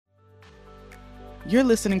You're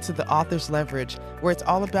listening to The Author's Leverage, where it's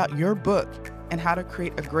all about your book and how to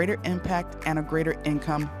create a greater impact and a greater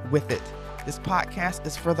income with it. This podcast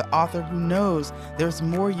is for the author who knows there's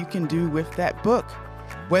more you can do with that book.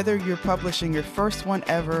 Whether you're publishing your first one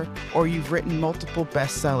ever or you've written multiple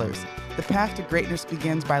bestsellers, the path to greatness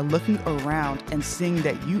begins by looking around and seeing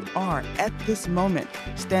that you are, at this moment,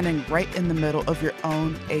 standing right in the middle of your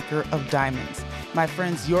own acre of diamonds. My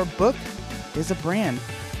friends, your book is a brand.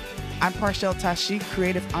 I'm Parshell Tashi,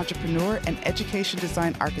 creative entrepreneur and education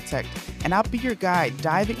design architect, and I'll be your guide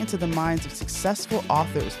diving into the minds of successful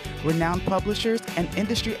authors, renowned publishers, and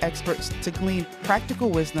industry experts to glean practical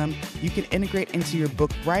wisdom you can integrate into your book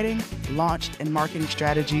writing, launch, and marketing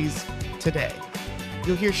strategies today.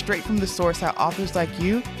 You'll hear straight from the source how authors like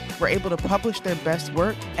you were able to publish their best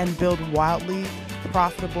work and build wildly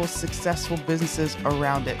profitable, successful businesses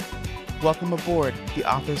around it. Welcome aboard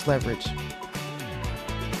The Author's Leverage.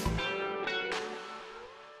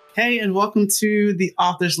 Hey, and welcome to The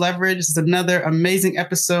Author's Leverage. This is another amazing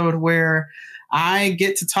episode where I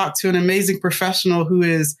get to talk to an amazing professional who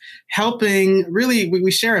is helping, really,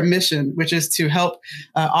 we share a mission, which is to help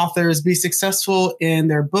authors be successful in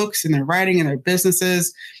their books, in their writing, in their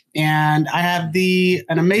businesses. And I have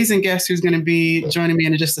an amazing guest who's going to be joining me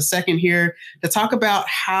in just a second here to talk about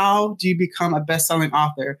how do you become a best-selling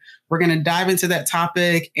author. We're going to dive into that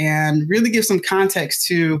topic and really give some context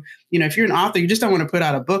to, if you're an author, you just don't want to put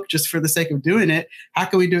out a book just for the sake of doing it. How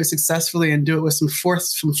can we do it successfully and do it with some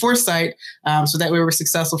foresight so that way we're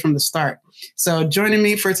successful from the start? So joining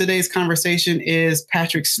me for today's conversation is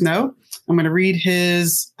Patrick Snow. I'm going to read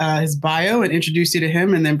his bio and introduce you to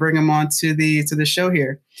him and then bring him on to the show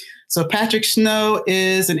here. So Patrick Snow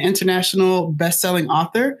is an international best-selling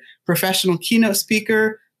author, professional keynote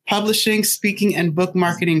speaker, publishing, speaking, and book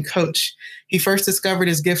marketing coach. He first discovered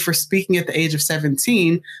his gift for speaking at the age of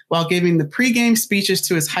 17 while giving the pregame speeches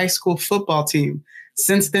to his high school football team.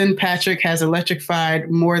 Since then, Patrick has electrified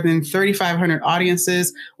more than 3,500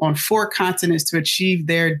 audiences on 4 continents to achieve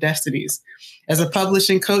their destinies. As a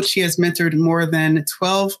publishing coach, he has mentored more than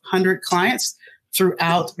 1,200 clients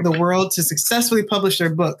throughout the world to successfully publish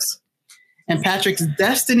their books. And Patrick's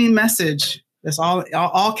destiny message, that's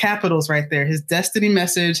all capitals right there. His destiny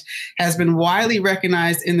message has been widely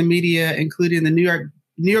recognized in the media, including the New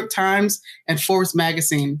York Times and Forbes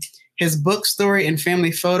magazine. His book, Story and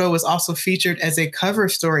Family Photo, was also featured as a cover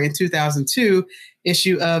story in 2002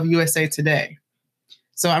 issue of USA Today.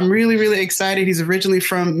 So I'm really, really excited. He's originally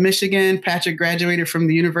from Michigan. Patrick graduated from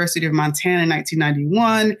the University of Montana in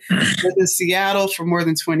 1991, lived in Seattle for more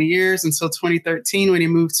than 20 years until 2013 when he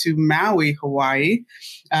moved to Maui, Hawaii.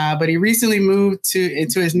 But he recently moved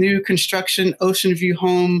into his new construction Ocean View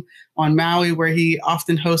home on Maui, where he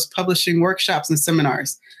often hosts publishing workshops and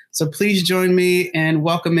seminars. So please join me in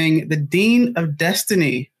welcoming the Dean of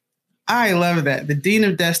Destiny. I love that. The Dean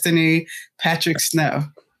of Destiny, Patrick Snow.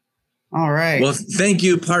 All right. Well, thank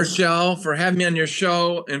you, Parshell, for having me on your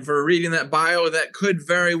show and for reading that bio. That could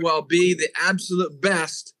very well be the absolute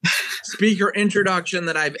best speaker introduction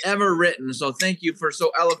that I've ever written. So thank you for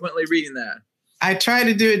so eloquently reading that. I try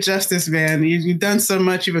to do it justice, man. You've done so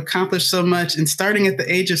much. You've accomplished so much. And starting at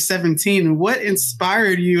the age of 17, what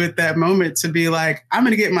inspired you at that moment to be like, I'm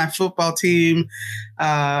going to get my football team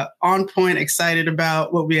on point, excited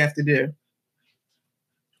about what we have to do?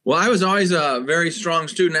 Well, I was always a very strong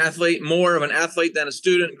student athlete, more of an athlete than a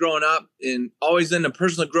student growing up, and always into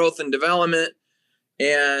personal growth and development.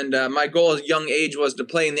 And my goal at a young age was to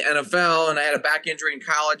play in the NFL, and I had a back injury in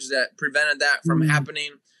college that prevented that from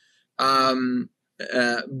happening.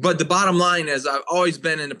 But the bottom line is I've always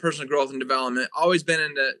been into personal growth and development, always been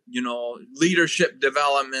into, leadership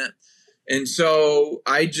development. And so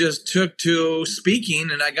I just took to speaking,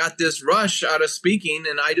 and I got this rush out of speaking,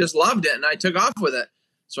 and I just loved it, and I took off with it.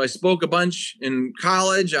 So I spoke a bunch in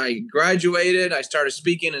college. I graduated. I started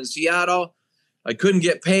speaking in Seattle. I couldn't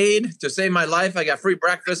get paid to save my life. I got free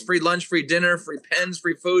breakfast, free lunch, free dinner, free pens,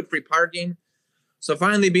 free food, free parking. So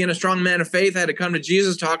finally, being a strong man of faith, I had to come to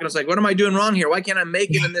Jesus talk. And I was like, what am I doing wrong here? Why can't I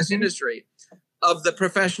make it in this industry of the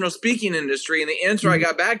professional speaking industry? And the answer I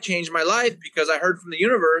got back changed my life, because I heard from the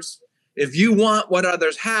universe, if you want what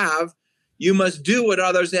others have, you must do what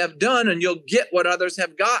others have done, and you'll get what others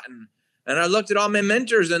have gotten. And I looked at all my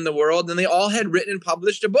mentors in the world, and they all had written and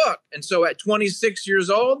published a book. And so at 26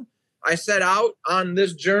 years old, I set out on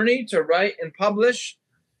this journey to write and publish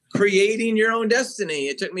Creating Your Own Destiny.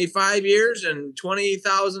 It took me 5 years and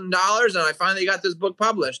 $20,000, and I finally got this book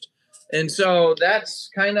published. And so that's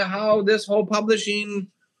kind of how this whole publishing,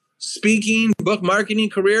 speaking, book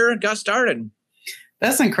marketing career got started.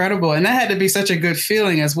 That's incredible. And that had to be such a good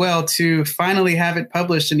feeling as well to finally have it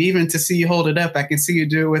published. And even to see you hold it up, I can see you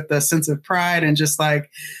do it with a sense of pride and just like,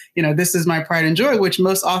 this is my pride and joy, which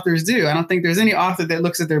most authors do. I don't think there's any author that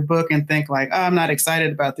looks at their book and think like, oh, I'm not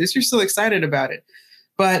excited about this. You're still excited about it.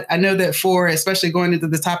 But I know that especially going into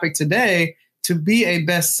the topic today, to be a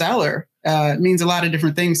bestseller means a lot of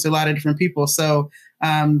different things to a lot of different people. So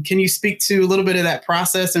can you speak to a little bit of that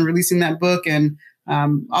process and releasing that book, and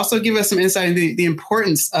also give us some insight into the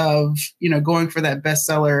importance of, going for that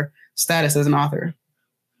bestseller status as an author?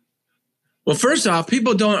 Well, first off,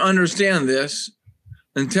 people don't understand this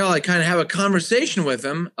until I kind of have a conversation with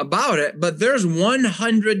them about it. But there's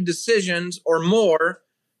 100 decisions or more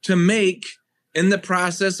to make in the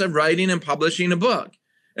process of writing and publishing a book.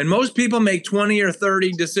 And most people make 20 or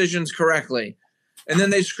 30 decisions correctly. And then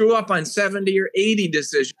they screw up on 70 or 80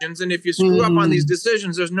 decisions. And if you screw up on these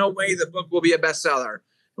decisions, there's no way the book will be a bestseller.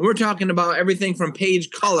 And we're talking about everything from page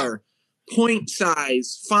color, point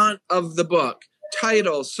size, font of the book,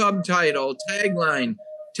 title, subtitle, tagline,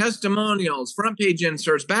 testimonials, front page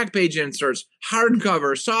inserts, back page inserts,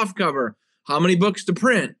 hardcover, softcover, how many books to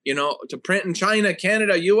print, to print in China,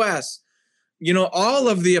 Canada, US, all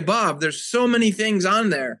of the above. There's so many things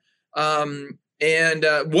on there. And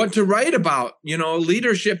what to write about.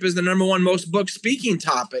 Leadership is the number one most book speaking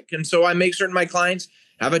topic. And so I make certain my clients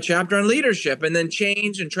have a chapter on leadership, and then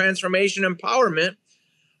change and transformation empowerment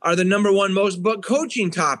are the number one most book coaching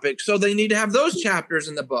topic. So they need to have those chapters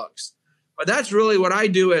in the books. But that's really what I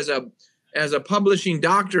do as a publishing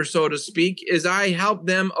doctor, so to speak, is I help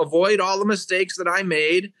them avoid all the mistakes that I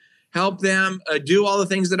made, help them do all the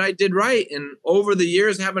things that I did right. And over the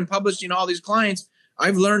years, having publishing all these clients,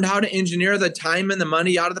 I've learned how to engineer the time and the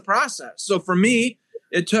money out of the process. So for me,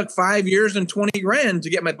 it took 5 years and 20 grand to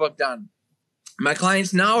get my book done. My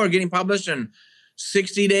clients now are getting published in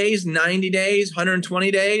 60 days, 90 days, 120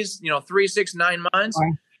 days, 3, 6, 9 months.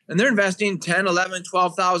 Right. And they're investing $10,000, $11,000,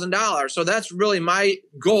 $12,000. So that's really my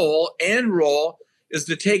goal and role, is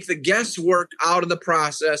to take the guesswork out of the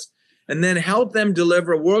process and then help them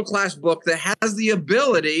deliver a world-class book that has the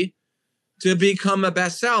ability to become a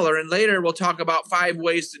bestseller. And later we'll talk about 5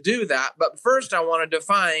 ways to do that. But first, I want to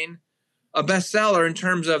define a bestseller in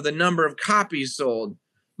terms of the number of copies sold.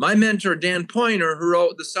 My mentor, Dan Poynter, who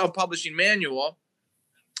wrote the Self-Publishing Manual,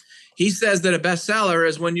 he says that a bestseller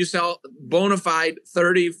is when you sell bona fide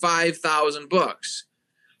 35,000 books.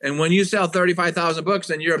 And when you sell 35,000 books,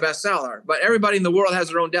 then you're a bestseller. But everybody in the world has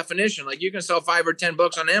their own definition. Like, you can sell 5 or 10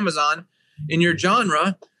 books on Amazon in your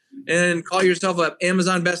genre and call yourself an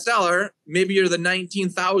Amazon bestseller. Maybe you're the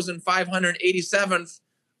 19,587th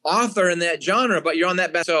author in that genre, but you're on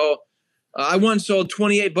that best. So I once sold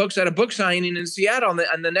 28 books at a book signing in Seattle.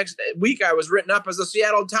 And the next week I was written up as a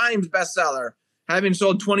Seattle Times bestseller, having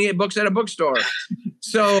sold 28 books at a bookstore.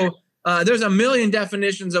 So there's a million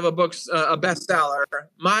definitions of a bestseller.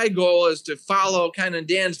 My goal is to follow kind of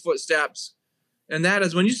Dan's footsteps. And that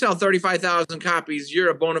is, when you sell 35,000 copies, you're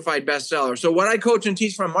a bona fide bestseller. So what I coach and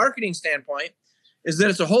teach from a marketing standpoint is that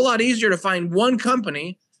it's a whole lot easier to find one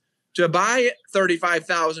company to buy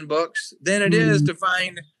 35,000 books than it is to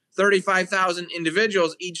find 35,000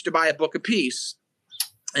 individuals each to buy a book apiece.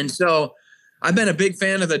 And so I've been a big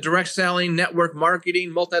fan of the direct selling, network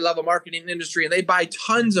marketing, multi-level marketing industry, and they buy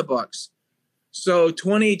tons of books. So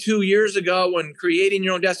 22 years ago, when Creating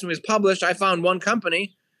Your Own Destiny was published, I found one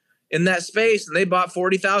company in that space, and they bought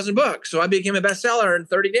 40,000 books. So I became a bestseller in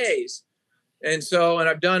 30 days. And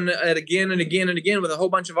I've done it again and again and again with a whole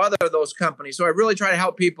bunch of other of those companies. So I really try to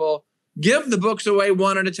help people give the books away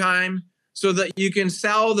one at a time so that you can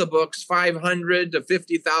sell the books 500 to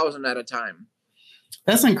 50,000 at a time.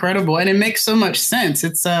 That's incredible. And it makes so much sense.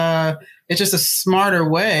 It's just a smarter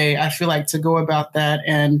way, I feel like, to go about that.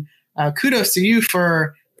 And kudos to you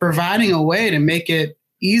for providing a way to make it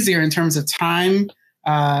easier in terms of time,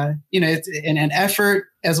 and effort,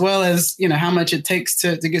 as well as, how much it takes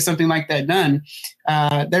to get something like that done.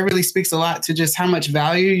 That really speaks a lot to just how much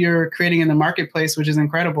value you're creating in the marketplace, which is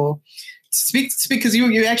incredible. Speak because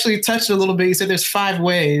you actually touched a little bit. You said there's 5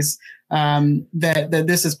 ways that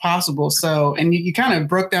this is possible. So, and you kind of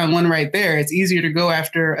broke down one right there. It's easier to go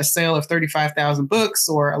after a sale of 35,000 books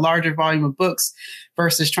or a larger volume of books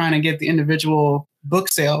versus trying to get the individual book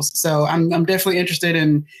sales. So I'm definitely interested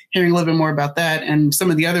in hearing a little bit more about that and some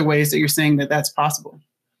of the other ways that you're saying that that's possible.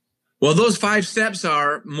 Well, those 5 steps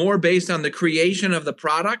are more based on the creation of the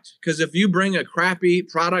product, because if you bring a crappy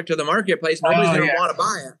product to the marketplace, nobody's going to want to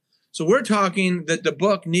buy it. So we're talking that the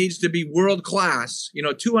book needs to be world class,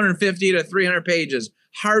 250 to 300 pages,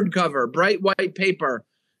 hardcover, bright white paper,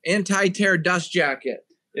 anti-tear dust jacket.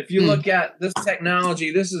 If you look at this technology,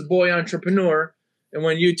 this is Boy Entrepreneur. And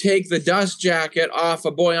when you take the dust jacket off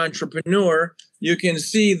a Boy Entrepreneur, you can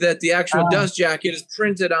see that the actual dust jacket is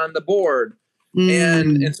printed on the board.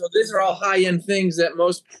 And so these are all high-end things that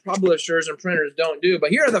most publishers and printers don't do.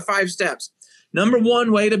 But here are the 5 steps. Number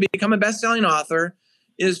 1 way to become a best-selling author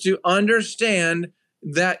is to understand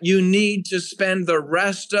that you need to spend the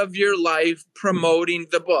rest of your life promoting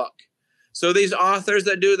the book. So these authors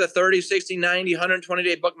that do the 30, 60, 90,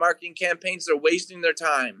 120-day book marketing campaigns, they're wasting their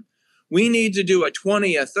time. We need to do a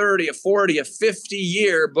 20, a 30, a 40, a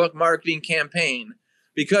 50-year book marketing campaign,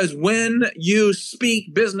 because when you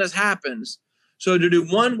speak, business happens. So to do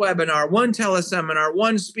one webinar, one teleseminar,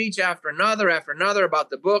 one speech after another about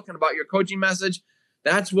the book and about your coaching message,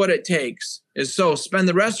 that's what it takes. So spend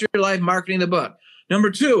the rest of your life marketing the book. Number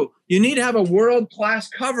 2, you need to have a world-class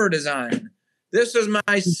cover design. This is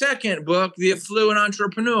my second book, The Affluent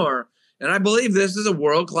Entrepreneur, and I believe this is a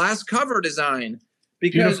world-class cover design,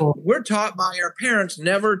 because we're taught by our parents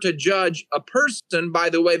never to judge a person by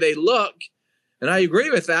the way they look. And I agree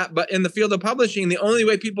with that. But in the field of publishing, the only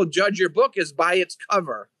way people judge your book is by its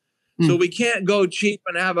cover. So we can't go cheap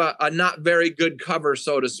and have a not very good cover,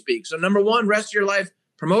 so to speak. So number 1, rest of your life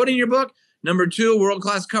promoting your book. Number 2,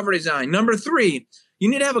 world-class cover design. Number 3, you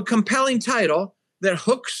need to have a compelling title that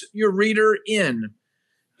hooks your reader in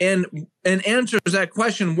and answers that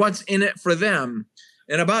question, what's in it for them?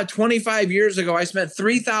 And about 25 years ago, I spent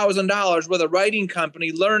 $3,000 with a writing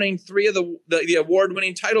company learning 3 of the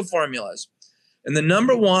award-winning title formulas. And the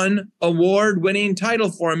number 1 award-winning title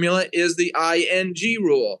formula is the ING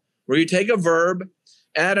rule, where you take a verb,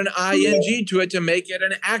 add an ing to it to make it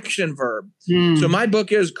an action verb. So my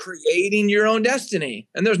book is Creating Your Own Destiny.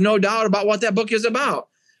 And there's no doubt about what that book is about.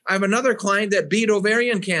 I have another client that beat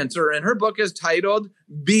ovarian cancer, and her book is titled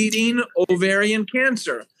Beating Ovarian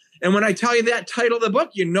Cancer. And when I tell you that title of the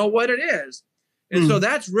book, you know what it is. And so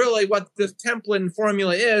that's really what this template and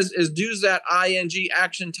formula is use that ing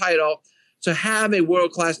action title to have a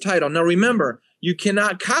world-class title. Now, remember, you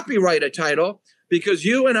cannot copyright a title, because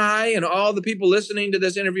you and I and all the people listening to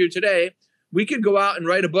this interview today, we could go out and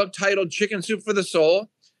write a book titled Chicken Soup for the Soul,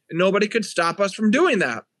 and nobody could stop us from doing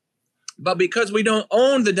that. But because we don't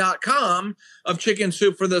own the .com of Chicken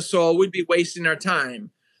Soup for the Soul, we'd be wasting our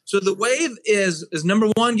time. So the way is number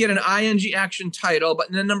 1, get an ing action title,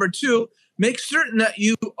 but then number 2, make certain that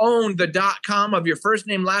you own the .com of your first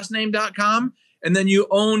name, last name .com, and then you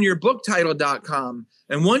own your booktitle.com.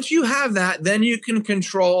 And once you have that, then you can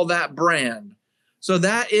control that brand. So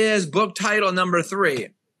that is book title number 3.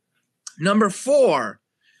 Number 4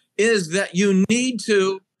 is that you need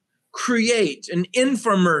to create an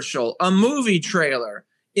infomercial, a movie trailer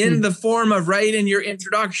in the form of writing your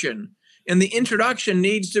introduction. And the introduction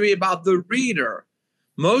needs to be about the reader.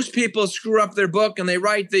 Most people screw up their book and they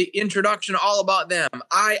write the introduction all about them.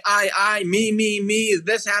 I, me,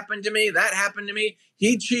 this happened to me, that happened to me.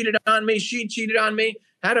 He cheated on me, she cheated on me,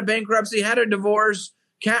 had a bankruptcy, had a divorce,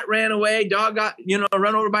 cat ran away, dog got,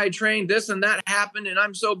 run over by a train, this and that happened, and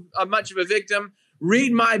I'm so much of a victim.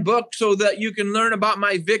 Read my book so that you can learn about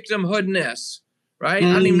my victimhoodness, right?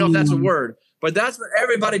 I don't even know if that's a word, but that's what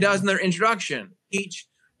everybody does in their introduction. Each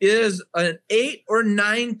is an 8 or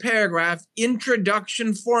 9 paragraph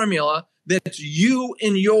introduction formula that's you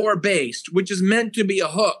and your based, which is meant to be a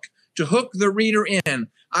hook, to hook the reader in.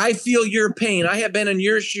 I feel your pain. I have been in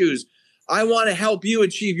your shoes. I want to help you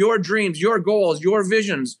achieve your dreams, your goals, your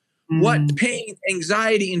visions. What pain,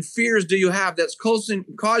 anxiety, and fears do you have that's causing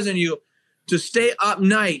you to stay up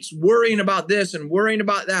nights worrying about this and worrying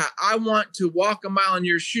about that? I want to walk a mile in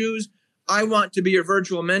your shoes. I want to be your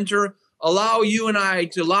virtual mentor. Allow you and I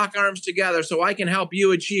to lock arms together so I can help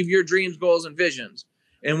you achieve your dreams, goals, and visions.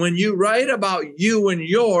 And when you write about you and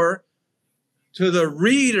your to the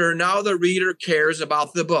reader, now the reader cares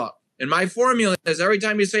about the book. And my formula is every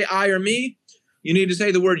time you say I or me, you need to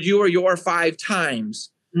say the word you or your 5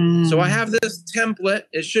 times. So I have this template.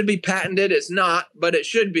 It should be patented. It's not, but it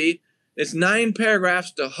should be. It's 9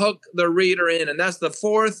 paragraphs to hook the reader in. And that's the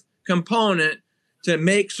 4th component to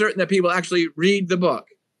make certain that people actually read the book.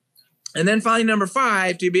 And then finally, number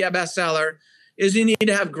 5, to be a bestseller, is you need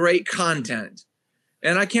to have great content.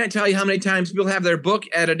 And I can't tell you how many times people have their book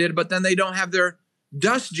edited, but then they don't have their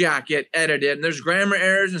dust jacket edited. And there's grammar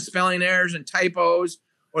errors and spelling errors and typos,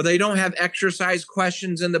 or they don't have exercise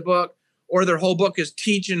questions in the book, or their whole book is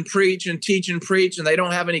teach and preach, and they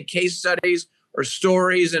don't have any case studies or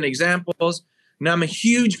stories and examples. Now, I'm a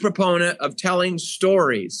huge proponent of telling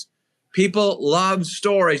stories. People love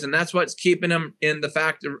stories, and that's what's keeping them in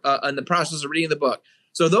the process of reading the book.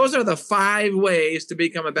 So those are the 5 ways to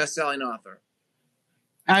become a best-selling author.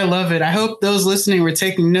 I love it. I hope those listening were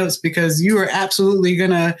taking notes, because you are absolutely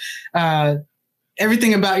going to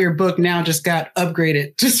everything about your book now just got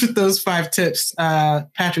upgraded just with those 5 tips.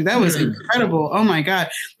 Patrick, that was incredible. Oh my God.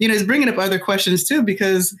 It's bringing up other questions too,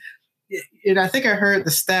 because I think I heard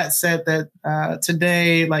the stat said that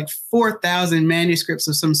today, like 4,000 manuscripts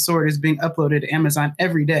of some sort is being uploaded to Amazon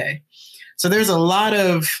every day. So there's a lot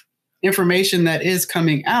of information that is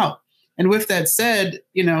coming out. And with that said,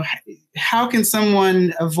 how can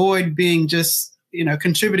someone avoid being just,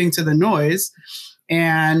 contributing to the noise?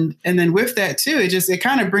 And then with that too, it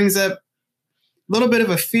kind of brings up a little bit of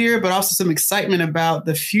a fear, but also some excitement about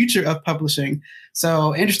the future of publishing.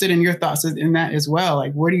 So interested in your thoughts in that as well.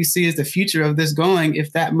 Like, where do you see as the future of this going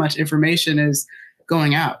if that much information is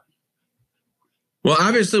going out? Well,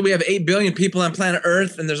 obviously we have 8 billion people on planet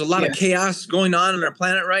Earth, and there's a lot of chaos going on our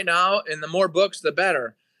planet right now. And the more books, the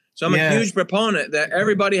better. So I'm a huge proponent that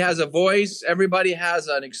everybody has a voice. Everybody has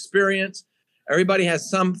an experience. Everybody has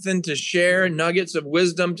something to share, nuggets of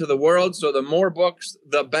wisdom to the world. So the more books,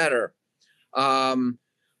 the better.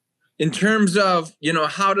 In terms of,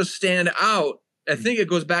 how to stand out, I think it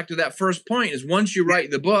goes back to that first point is once you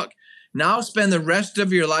write the book, now spend the rest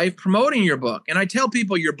of your life promoting your book. And I tell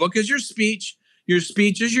people your book is your speech. Your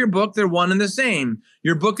speech is your book. They're one and the same.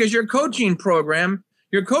 Your book is your coaching program.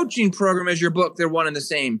 Your coaching program is your book. They're one and the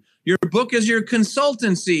same. Your book is your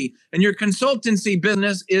consultancy, and your consultancy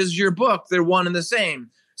business is your book. They're one and the same.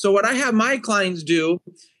 So what I have my clients do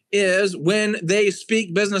is when they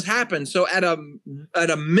speak, business happens. So at a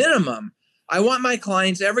minimum, I want my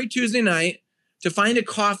clients every Tuesday night to find a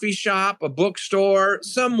coffee shop, a bookstore,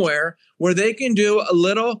 somewhere where they can do a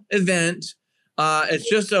little event. It's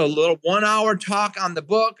just a little 1-hour talk on the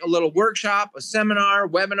book, a little workshop, a seminar,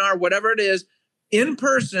 webinar, whatever it is, in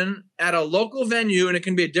person at a local venue. And it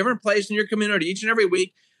can be a different place in your community each and every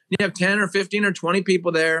week. You have 10 or 15 or 20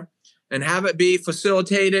 people there, and have it be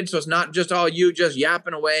facilitated. So it's not just all you just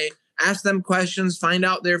yapping away. Ask them questions, find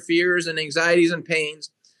out their fears and anxieties and pains,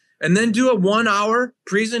 and then do a 1-hour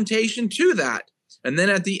presentation to that. And then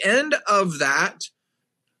at the end of that,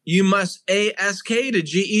 you must ASK to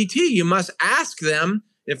GET. You must ask them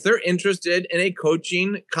if they're interested in a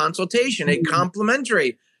coaching consultation, a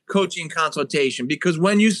complimentary coaching consultation, because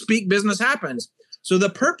when you speak, business happens. So the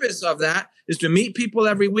purpose of that is to meet people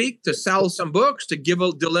every week, to sell some books, to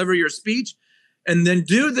deliver your speech, and then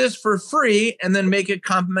do this for free, and then make a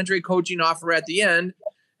complimentary coaching offer at the end.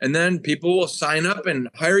 And then people will sign up and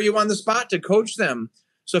hire you on the spot to coach them.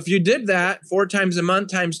 So if you did that 4 times a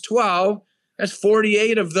month times 12, that's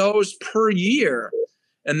 48 of those per year.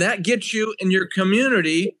 And that gets you in your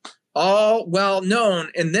community all well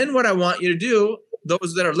known. And then what I want you to do,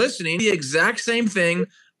 those that are listening, the exact same thing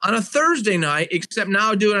on a Thursday night, except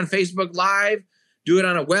now do it on Facebook Live, do it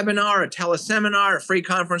on a webinar, a teleseminar, a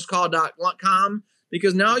freeconferencecall.com,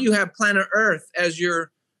 because now you have planet Earth as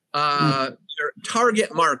your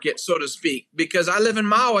target market, so to speak. Because I live in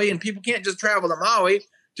Maui, and people can't just travel to Maui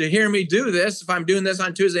to hear me do this if I'm doing this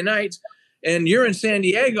on Tuesday nights. And you're in San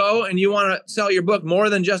Diego and you want to sell your book more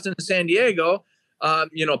than just in San Diego.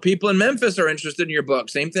 People in Memphis are interested in your book.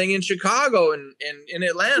 Same thing in Chicago and in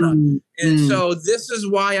Atlanta. And so this is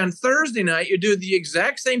why on Thursday night, you do the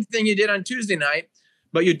exact same thing you did on Tuesday night,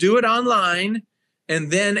 but you do it online. And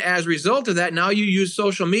then as a result of that, now you use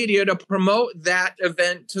social media to promote that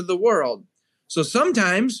event to the world. So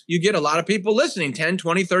sometimes you get a lot of people listening, 10,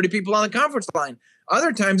 20, 30 people on the conference line.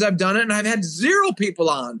 Other times I've done it and I've had 0 people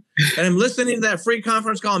on, and I'm listening to that free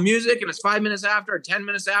conference call music, and it's 5 minutes after, or 10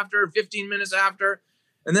 minutes after, or 15 minutes after.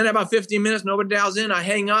 And then about 15 minutes, nobody dials in. I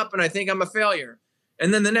hang up and I think I'm a failure.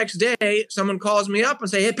 And then the next day, someone calls me up and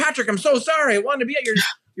say, "Hey, Patrick, I'm so sorry. I wanted to be at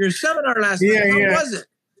your seminar last night. How was it?"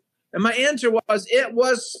 And my answer was, "It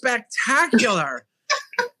was spectacular."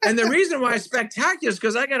 And the reason why it's spectacular is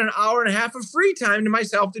because I got an hour and a half of free time to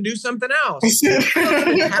myself to do something else.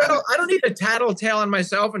 I don't need to tattletale on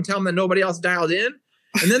myself and tell them that nobody else dialed in.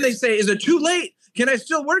 And then they say, "Is it too late? Can I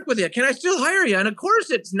still work with you? Can I still hire you?" And of course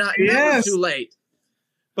it's not never too late.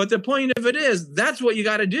 But the point of it is, that's what you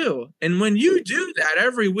got to do. And when you do that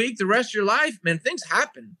every week, the rest of your life, man, things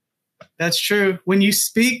happen. That's true. When you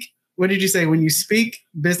speak, what did you say? When you speak,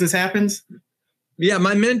 business happens? Yeah,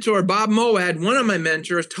 my mentor, Bob Moad, one of my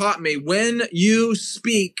mentors, taught me when you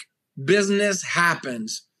speak, business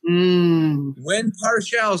happens. When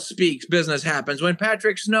Parshell speaks, business happens. When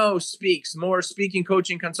Patrick Snow speaks, more speaking,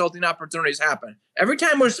 coaching, consulting opportunities happen. Every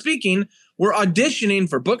time we're speaking, we're auditioning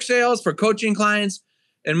for book sales, for coaching clients,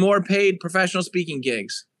 and more paid professional speaking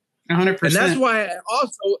gigs. 100%. And that's why I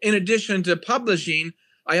also, in addition to publishing,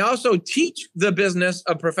 I also teach the business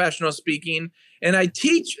of professional speaking, and I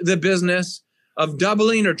teach the business of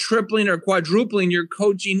doubling or tripling or quadrupling your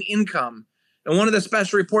coaching income. And one of the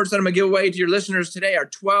special reports that I'm going to give away to your listeners today are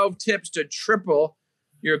 12 tips to triple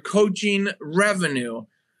your coaching revenue.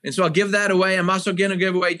 And so I'll give that away. I'm also going to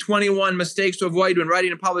give away 21 mistakes to avoid when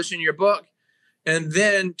writing and publishing your book, and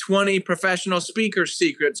then 20 professional speaker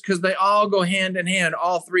secrets, because they all go hand in hand,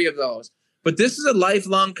 all three of those. But this is a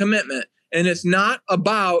lifelong commitment, and it's not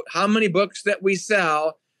about how many books that we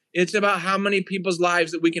sell. It's about how many people's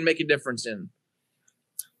lives that we can make a difference in.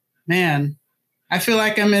 Man, I feel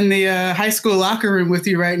like I'm in the high school locker room with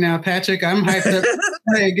you right now, Patrick. I'm hyped up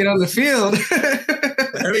to get on the field.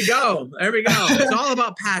 There we go. There we go. It's all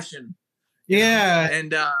about passion. Yeah.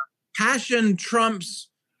 And passion trumps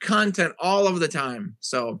content all of the time.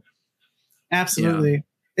 So absolutely. Yeah.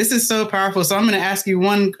 This is so powerful. So I'm going to ask you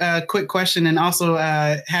one quick question, and also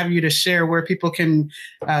have you to share where people can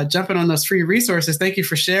jump in on those free resources. Thank you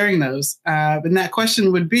for sharing those. And that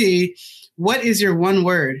question would be, what is your one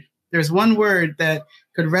word? There's one word that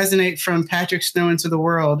could resonate from Patrick Snow into the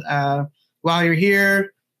world while you're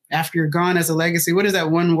here, after you're gone, as a legacy. What is that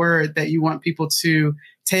one word that you want people to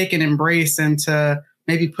take and embrace and to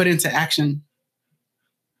maybe put into action?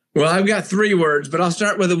 Well, I've got 3 words, but I'll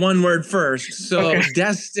start with the one word first. So okay.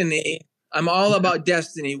 Destiny. I'm all about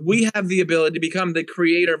destiny. We have the ability to become the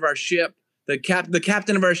creator of our ship, the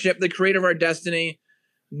captain of our ship, the creator of our destiny.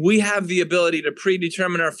 We have the ability to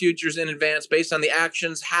predetermine our futures in advance based on the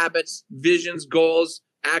actions, habits, visions, goals,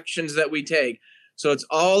 actions that we take. So it's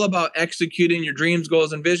all about executing your dreams,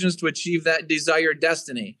 goals, and visions to achieve that desired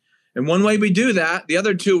destiny. And one way we do that, the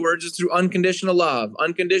other 2 words, is through unconditional love.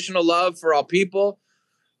 Unconditional love for all people,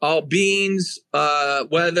 all beings,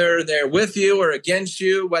 whether they're with you or against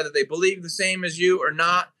you, whether they believe the same as you or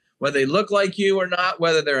not, whether they look like you or not,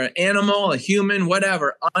 whether they're an animal, a human,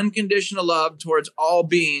 whatever. Unconditional love towards all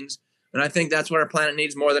beings. And I think that's what our planet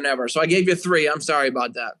needs more than ever. So I gave you 3. I'm sorry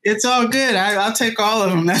about that. It's all good. I'll take all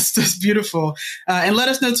of them. That's just beautiful. And let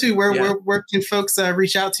us know, too, where can folks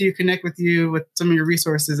reach out to you, connect with you with some of your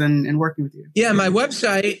resources and working with you? Yeah, my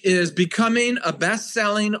website is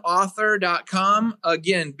becomingabestsellingauthor.com.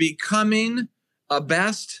 Again,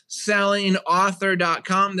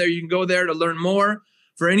 becomingabestsellingauthor.com. There, you can go there to learn more.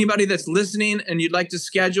 For anybody that's listening and you'd like to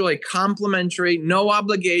schedule a complimentary, no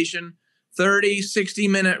obligation, 30,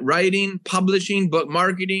 60-minute writing, publishing, book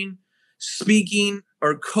marketing, speaking,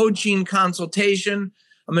 or coaching consultation,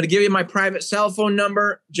 I'm going to give you my private cell phone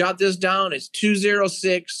number. Jot this down. It's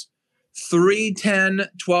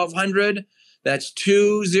 206-310-1200. That's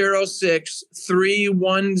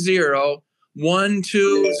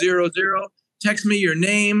 206-310-1200. Text me your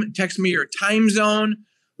name. Text me your time zone.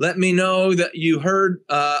 Let me know that you heard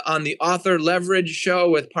on the Author Leverage show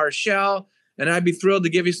with Parshell. And I'd be thrilled to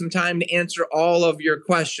give you some time to answer all of your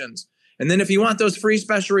questions. And then if you want those free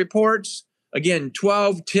special reports, again,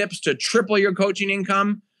 12 tips to triple your coaching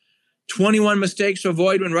income, 21 mistakes to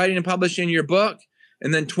avoid when writing and publishing your book,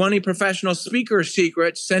 and then 20 professional speaker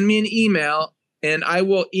secrets, send me an email and I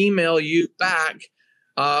will email you back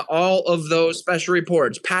all of those special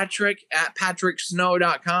reports.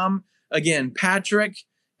 Patrick@patricksnow.com. Again,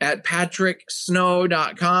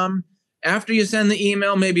 Patrick@patricksnow.com. After you send the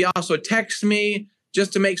email, maybe also text me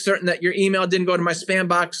just to make certain that your email didn't go to my spam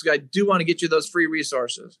box. I do want to get you those free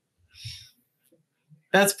resources.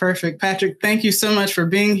 That's perfect. Patrick, thank you so much for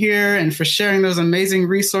being here and for sharing those amazing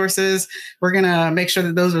resources. We're going to make sure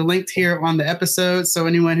that those are linked here on the episode. So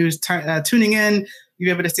anyone who's tuning in,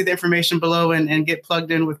 you'll be able to see the information below and get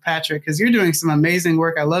plugged in with Patrick, because you're doing some amazing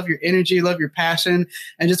work. I love your energy, love your passion,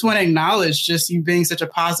 and just want to acknowledge just you being such a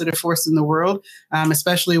positive force in the world,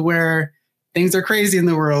 especially where things are crazy in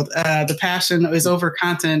the world. The passion is over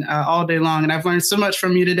content all day long. And I've learned so much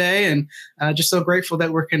from you today, and just so grateful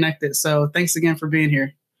that we're connected. So thanks again for being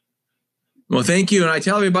here. Well, thank you. And I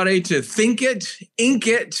tell everybody to think it, ink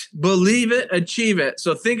it, believe it, achieve it.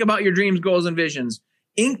 So think about your dreams, goals, and visions.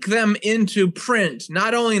 Ink them into print,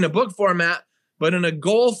 not only in a book format, but in a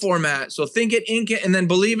goal format. So think it, ink it, and then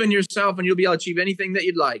believe in yourself, and you'll be able to achieve anything that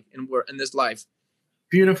you'd like in this life.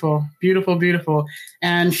 Beautiful, beautiful, beautiful.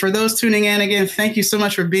 And for those tuning in, again, thank you so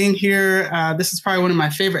much for being here. This is probably one of my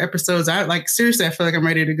favorite episodes. Seriously, I feel like I'm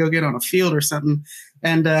ready to go get on a field or something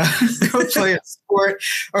and go play a sport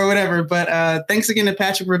or whatever. But thanks again to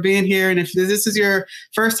Patrick for being here. And if this is your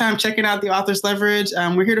first time checking out the Authors Leverage,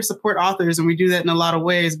 we're here to support authors. And we do that in a lot of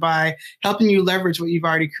ways by helping you leverage what you've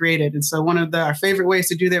already created. And so one of our favorite ways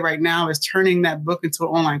to do that right now is turning that book into an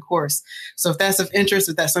online course. So if that's of interest,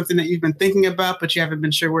 if that's something that you've been thinking about, but you haven't been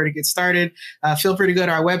sure where to get started, feel free to go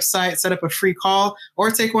to our website, set up a free call, or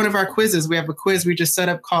take one of our quizzes. We have a quiz we just set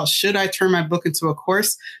up called Should I Turn My Book Into a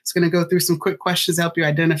Course? It's going to go through some quick questions to help you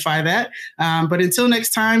identify that. But until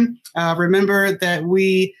next time, remember that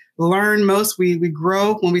we learn most, we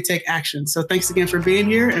grow when we take action. So thanks again for being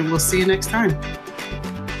here, and we'll see you next time.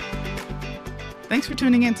 Thanks for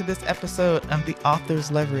tuning in to this episode of The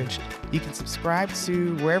Author's Leverage. You can subscribe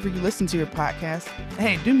to wherever you listen to your podcast.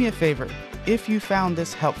 Hey, do me a favor. If you found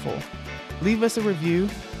this helpful, leave us a review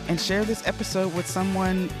and share this episode with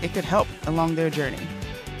someone it could help along their journey.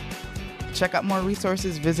 Check out more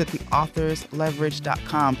resources. Visit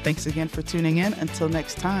theauthorsleverage.com. Thanks again for tuning in. Until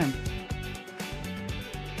next time.